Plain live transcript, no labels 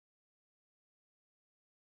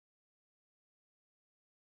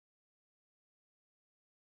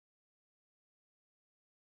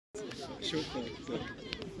Shoppen.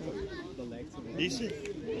 Dat lijkt zo. Deze?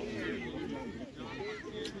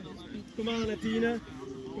 Kom aan, tienen.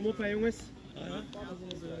 Kom op, hè, jongens. Ah ja.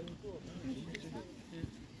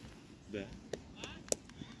 Bij.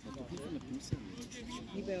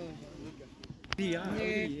 Niet bij ons. Ja,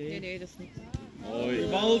 Nee, dat is niet. Mooi.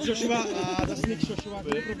 Bal, Joshua. Ah, dat is niks, Joshua.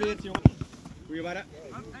 Goed geprobeerd, jongen. Goeie warren.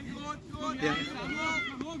 Ja.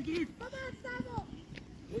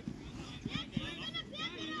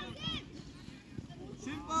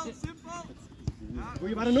 Simpel.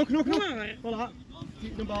 Goeie warren, nog. Voilà.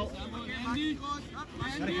 Kiep de bal.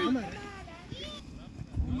 Waar gaan we?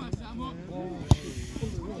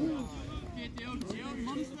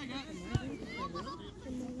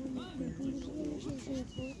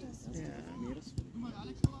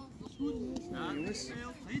 Ja, jongens.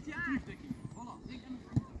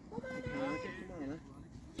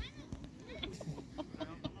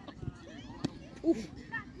 Oef.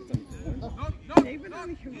 Nee, ik ben nog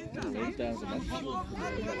niet gewoon.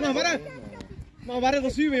 Maar warren,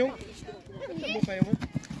 dat is u, jong. Kom op, hè, jongen.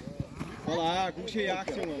 Voilà, goed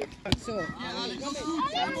gejaagd, jongen. Zo.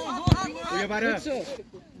 Goeie warren. Zo.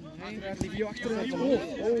 Achteruit, Livio, achteruit. Kom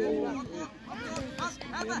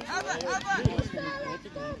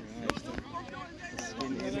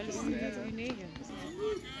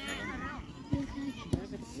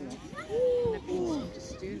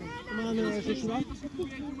aan, Joshua.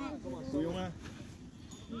 Goed, jongen.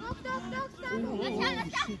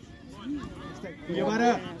 Goeie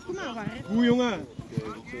warren. Kom maar, Warren. Goed, jongen.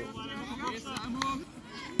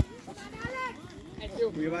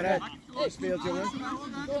 Goeie warren. Gespeeld, jongen.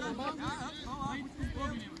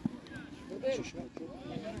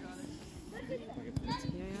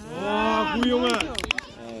 Oh, goed, jongen.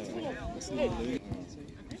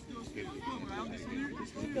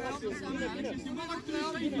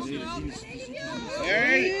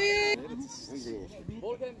 Hey!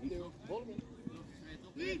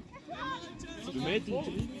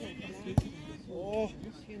 Oh,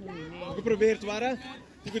 geprobeerd warren.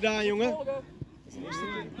 Goed gedaan, jongen.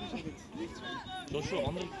 Joshua,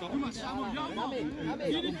 andere kant.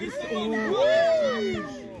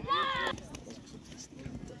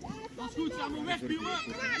 Dat is goed, samen weg, jongen.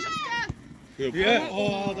 Ja,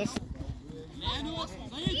 oh, dat is...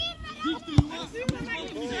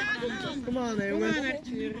 Kom aan, hè, jongen. Kom maar,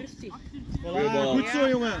 Arthur, rustig. Voilà, goed zo,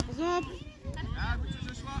 jongen. Pas op.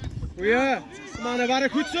 Goeie. Kom aan, hè, warren.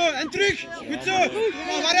 Goed zo. En terug. Goed zo. Kom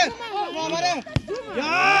aan, warren. Kom aan, warren.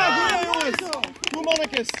 Ja, goed, jongens. Goed,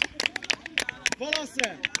 mannetjes. Voilà,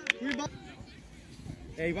 ze. Goeie bal.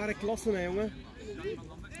 Hé, warren klassen, hè, jongen.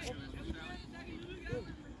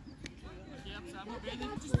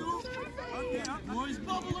 Mooi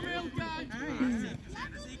babbelen met elkaar.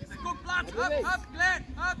 Kom, plaats, hop, klaar,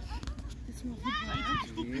 hop.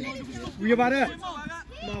 Goeie warren.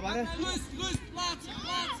 Kom aan, warren. Rust, plaatsen.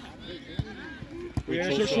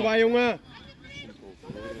 Goeie Joshua, jongen.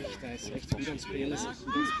 Hij is echt goed aan het spelen.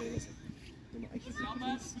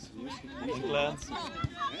 Klein.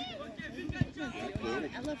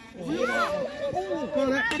 Kom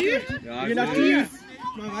aan, hè. Je naar 10.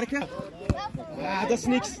 Maar werken. Ah, dat is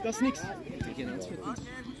niks.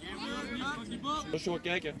 Joshua,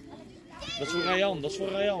 kijken. Dat is voor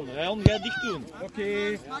Ryan. Ryan, ga je dicht doen.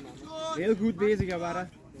 Oké. Heel goed bezig, hè,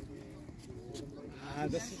 warren. Ah,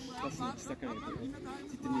 dat is niks. Dat kan ik niet.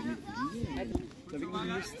 Zit er niet in. Dat heb ik niet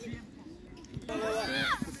gemist.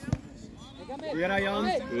 Goeie Ryan.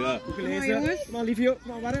 Ja. Goed gelezen. Kom aan, Livio.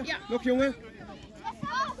 Kom aan, warren. Nog, jongen.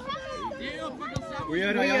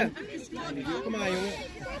 Goeie Ryan. Kom aan, jongen.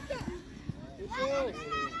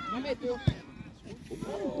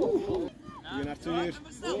 Goeie Arthur.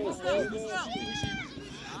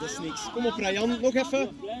 Dat is niks. Kom op, Ryan. Nog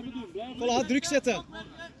even. Voilà, druk zetten.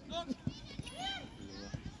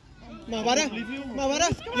 Maar warren.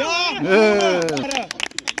 Ja! Warren.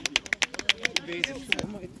 Bezig.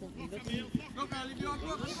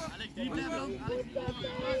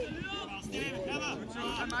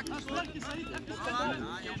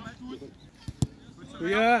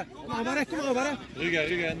 Goeie. Kom aan, warren. Rug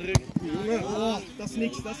en rug. Jongen, oh, dat is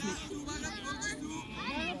niks.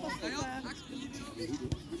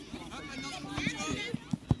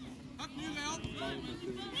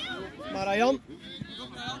 Maar Ryan.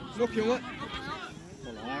 Nog, jongen.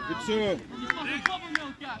 Voilà, goed zo.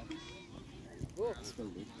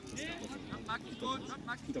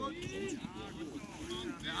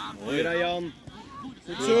 Mooi, Ryan.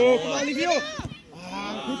 Goed zo, kom aan, Livio.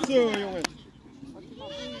 Ah, goed zo, jongen.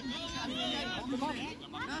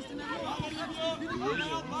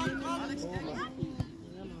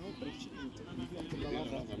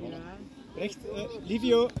 Recht,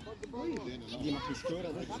 Livio. Die mag niet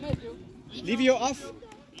scoren. Hè. Livio af.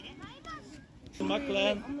 Mak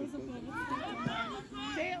klein.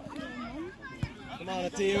 Kom aan,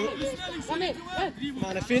 Theo. Kom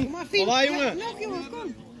aan, Finn. Kom maar, jongen.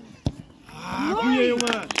 Kom. Ah, goeie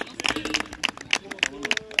jongen.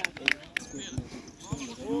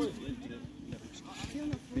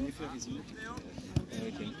 Ik weet niet of je dat gezien hebt.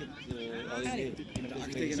 Ik denk het. Met de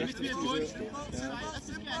 8 tegen 8 of zo.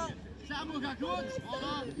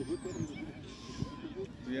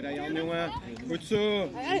 Goeie Ryan, jongen. Goed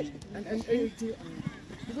zo. En Theo.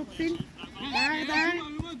 Pas op, Finn. Daar.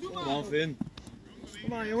 Kom aan, Finn.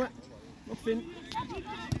 Kom aan, jongen. Nog Finn.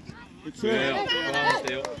 Goed zo. Ja, kom aan,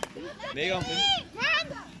 Theo. Meegaan, Finn.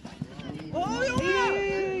 Oh,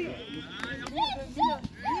 jongen.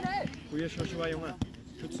 Goeie Joshua, jongen.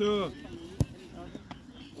 Goed zo.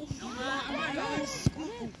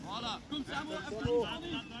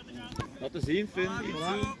 Laten zien, Finn. Iets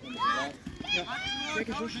doen. Kijk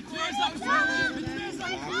eens, Josh. Kom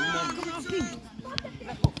maar, Finn.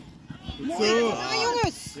 Goed zo. Ja,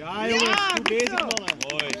 jongens. Ja, jongens. Goed bezig, mannen.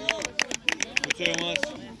 Mooi. Goed zo, jongens.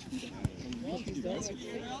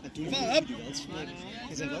 En toen hup.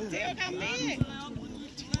 Je bent wel. Theo, ga mee.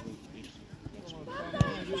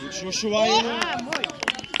 Goed, Joshua, jongen. Ja, mooi.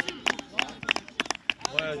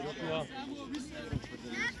 Mooi, Joshua.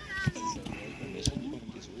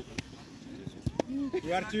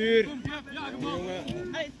 Goed, Arthur. Jongen.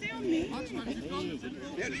 Allee, Theo mee.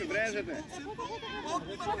 Eerst vrij zetten.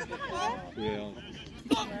 Goeie, jongen.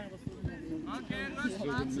 Kom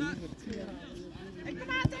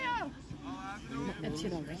maar, Theo. Heb je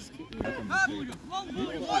dan weggestuurd?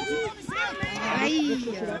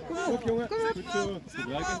 Op, jongen. Goed zo.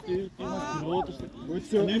 Gebruik het hier. Grote stuk. Goed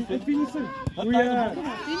zo. En finishen. Goeie. Ja,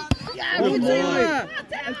 goed zo, jongen.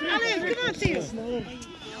 Allee, kom maar, Theo.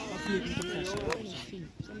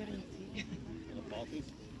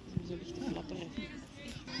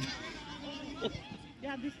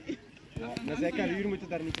 Ja, dus... Na zijn carrière moet het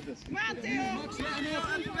daar niet te best. Kom maar, Theo.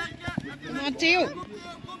 Kom maar, Theo.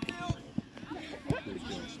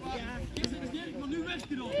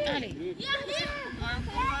 Allee.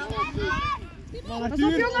 Pas op,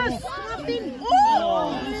 jongens. Kom maar, Finn.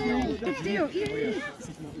 Oh! Kom, Theo. Hier.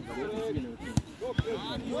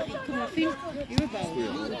 Kom maar, Finn. Nieuwe bal.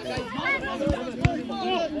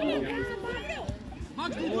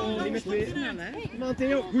 Oh, niet met twee. Kom aan,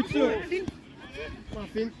 Theo. Goed zo. Kom aan,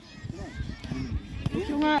 Finn. Goed,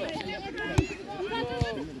 jongen.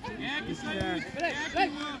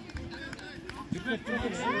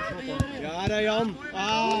 Ja, Ryan.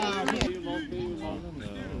 Ah, goed.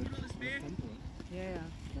 Ja.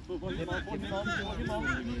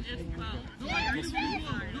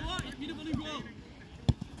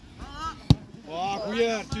 Oh,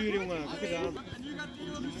 goeie Arthur, jongen. Goed gedaan.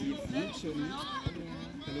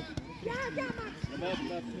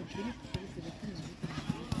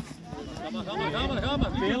 Ga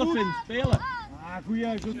maar. Spelen, Finn. Spelen. Ah,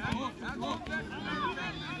 goeie. Goed.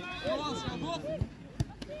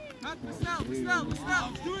 Snel.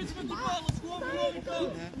 Doe iets met de bal. Dat is gewoon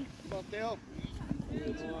beloven.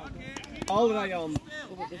 Al Ryan.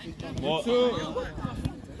 Mooi. Zo.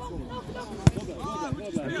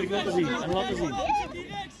 En laten zien. Mooi.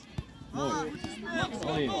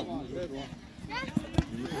 Mooi.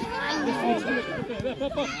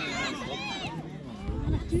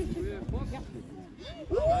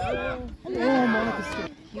 Oh, man, het is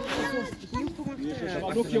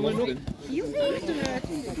nog, jongen, nog.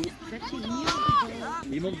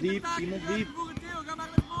 Iemand diep. Blijf.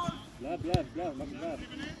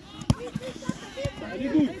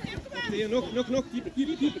 Niet goed. Theo, nog. Keeper.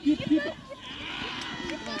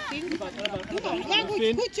 Ja,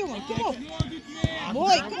 goed, jongen. Kom op.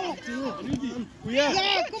 Mooi, kom op. Goeie.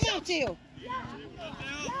 Ja, kom maar, Theo.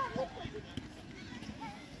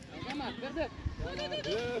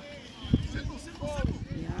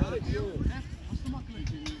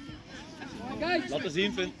 Laten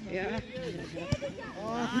zien, Finn. Ja.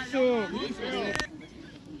 Ah, goed zo. Dat is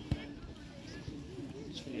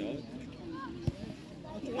voor jou.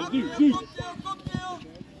 Kom, Theo.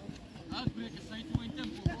 Uitbreken, zijn toe in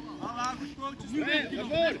tempo. Alla, goed coaches. Nu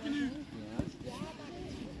werken nu.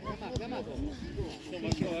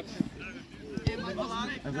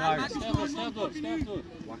 En vragen. Sterk door.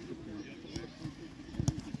 Wacht op.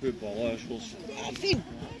 Goed bal, Schos. Finn.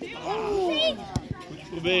 Goed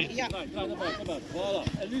geprobeerd. Ja. Voilà.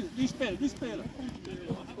 En nu spelen.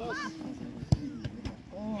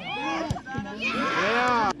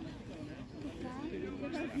 Ja.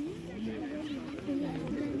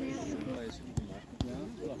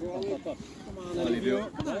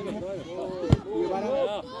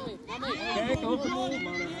 Kijk, hoog.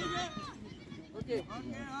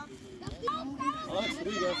 Alex,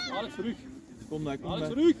 terug, hè. Alex, terug. Kom daar, kom Alex,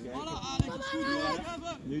 daar. terug.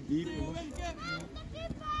 Nu diep, jongens.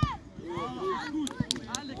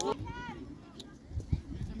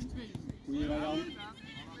 Goeie Ryan.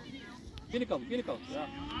 Binnenkant, binnenkant. Ja.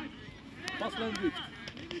 Pas met een buurt.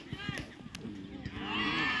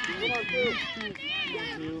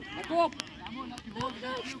 Kom op!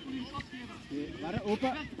 Maar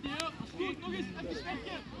open.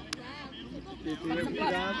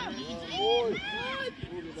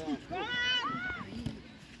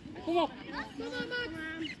 Kom op!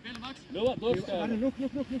 Lola, doorstellen. Nog.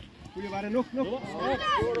 Goeie waren nog.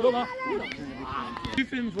 Lola.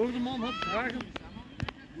 Leuven voor de man, hop, dragen.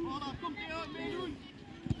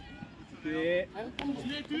 Twee.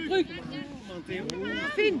 Terug!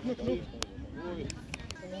 Fien.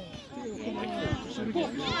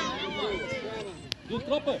 Doe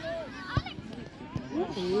trappen!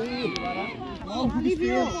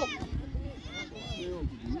 Livio.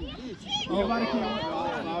 Hier waren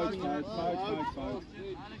fout.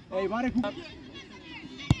 Hey, waren goed.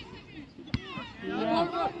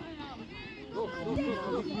 Ja.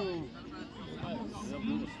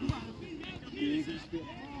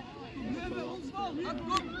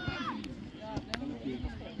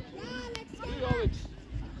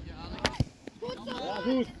 Ja,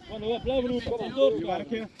 goed. Kom op, blijven doen. Kom op, door.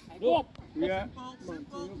 Werken. Op. Ja.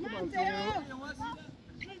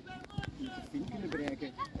 Kunnen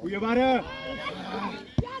bereiken. Goeie waren.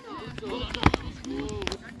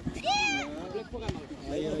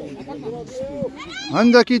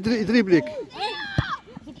 Handaki dribblik.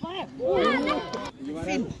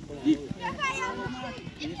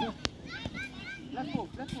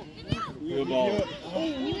 Goeie bal.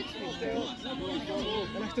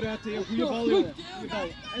 En achteruit, Theo. Goeie bal, jongen. Goeie bal.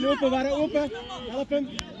 En open, waren open. Help hem.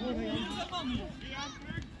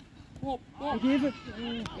 Gegeven.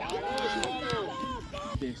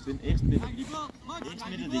 Eerst midden. Eerst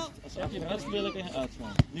midden dicht. Als je achteruit speelt, kan je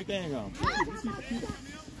uitgaan. Nu kan je gaan.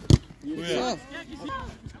 Goeie.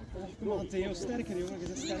 Kom aan, Theo. Sterker, jongen. Je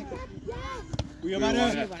bent sterker. Goeie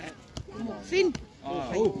waren. Fien.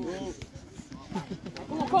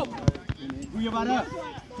 Kom. Goeie waren.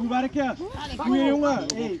 Goed werken. Goeie jongen.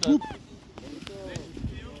 Hey, goed.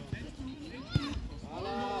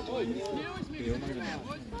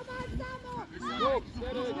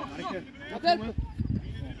 Werken.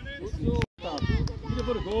 Ieder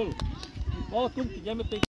voor de goal. Bal komt, jij met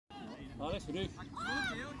tegen. Alex, terug.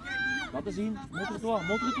 Laten zien.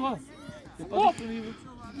 Motor. Op!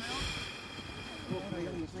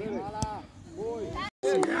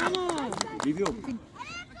 Livio.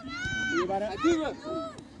 Goeie waren. Duwen!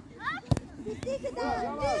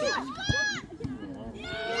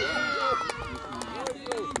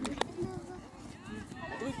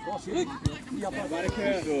 Terug!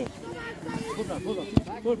 Werken.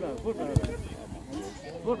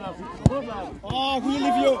 Voorblijven. Oh, goeie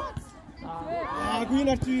Livio. Goeie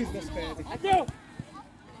Arthur. Dat is spijtig. Ja.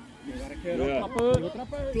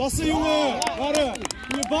 Klasse, jongen. Waren.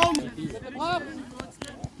 Goeie bal.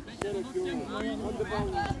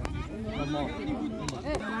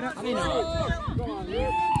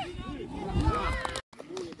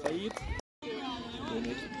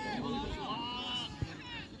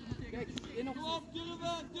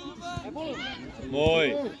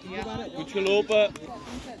 Mooi. Goed gelopen.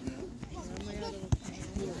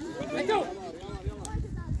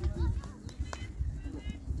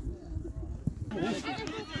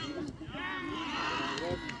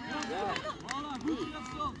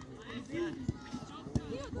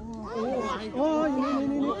 Oh, nee.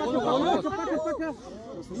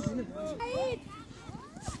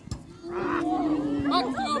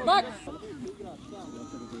 Pakken. Bak!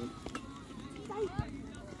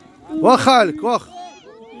 Wacht, Galik, wacht.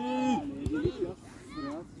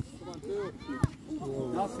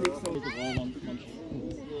 Dat is niks zo.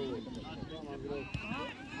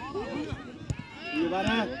 Hier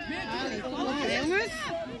waren. Jongens.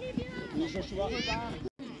 Hier is Joshua.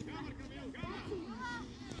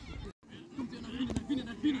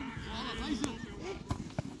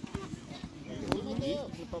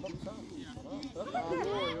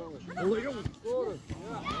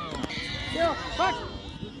 Ja, bak!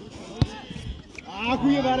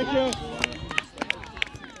 Goeie werkje.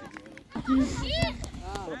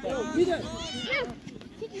 Midden!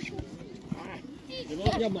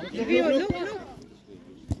 Ja, man. Livio, loop.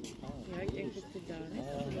 Ja, ik denk dat het daar is.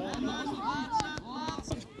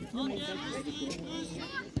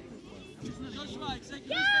 Joshua, ik zeg je niet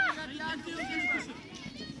dat je gaat die aantillen.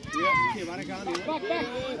 Oké, waar gaan we? Pak, pak.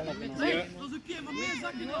 Nee, dat is oké, maar meer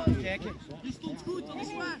zakken dan. Kijken. Je stond goed, dat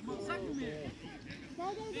is waar, maar zakken meer.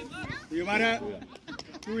 Goeie Warren.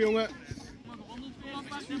 Goed jongen. Maar gewandeld veel aan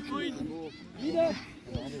het en gooien.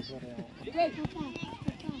 Makkelijk,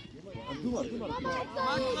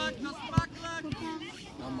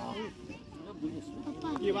 dat is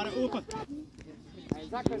makkelijk. Hier waren open.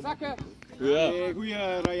 Zakken, zakken. Ja.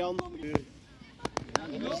 Goeie Ryan.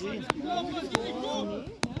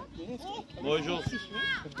 Mooi Jos.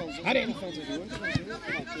 Harry nog van zich hoor.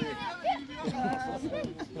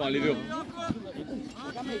 Kom maar, Livio.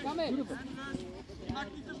 Ga mee. Maak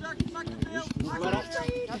niet te zacht, maak te veel.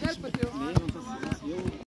 Gaat helpen, joh.